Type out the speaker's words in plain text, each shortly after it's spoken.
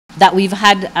that we've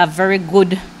had a very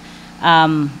good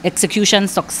execution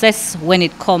success when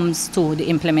it comes to the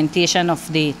implementation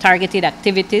of the targeted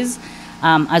activities,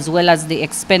 as well as the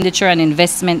expenditure and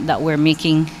investment that we're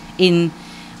making in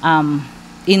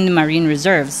marine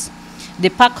reserves. The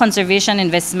PACT conservation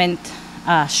investment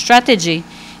strategy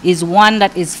is one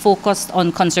that is focused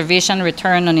on conservation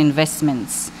return on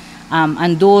investments.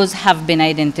 And those have been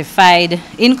identified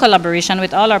in collaboration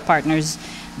with all our partners,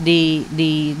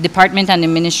 the department and the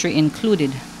ministry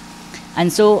included.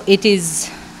 And so it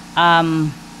is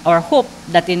our hope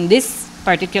that in this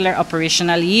particular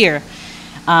operational year,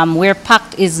 where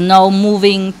PACT is now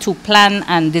moving to plan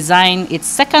and design its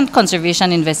second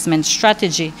conservation investment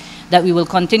strategy, that we will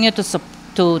continue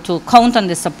to count on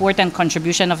the support and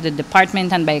contribution of the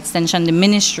department and by extension the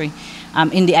ministry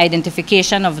in the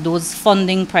identification of those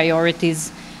funding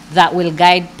priorities that will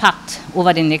guide PACT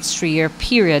over the next 3-year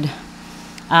period.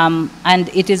 And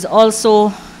it is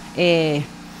also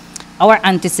our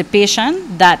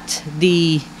anticipation that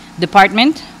the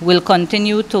department will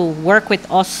continue to work with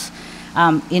us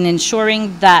in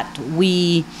ensuring that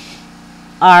we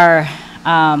are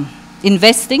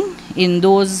investing in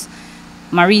those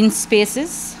marine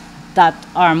spaces that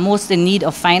are most in need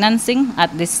of financing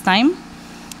at this time.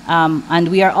 And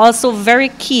we are also very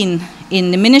keen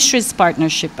in the ministry's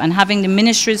partnership and having the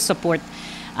ministry's support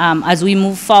as we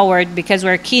move forward, because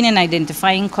we're keen in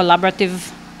identifying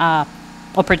collaborative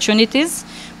opportunities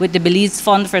with the Belize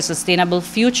Fund for a Sustainable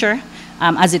Future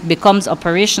as it becomes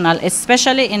operational,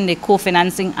 especially in the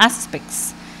co-financing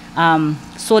aspects,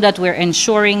 so that we're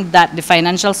ensuring that the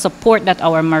financial support that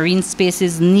our marine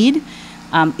spaces need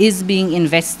is being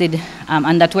invested,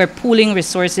 and that we're pooling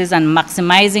resources and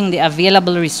maximizing the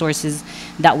available resources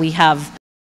that we have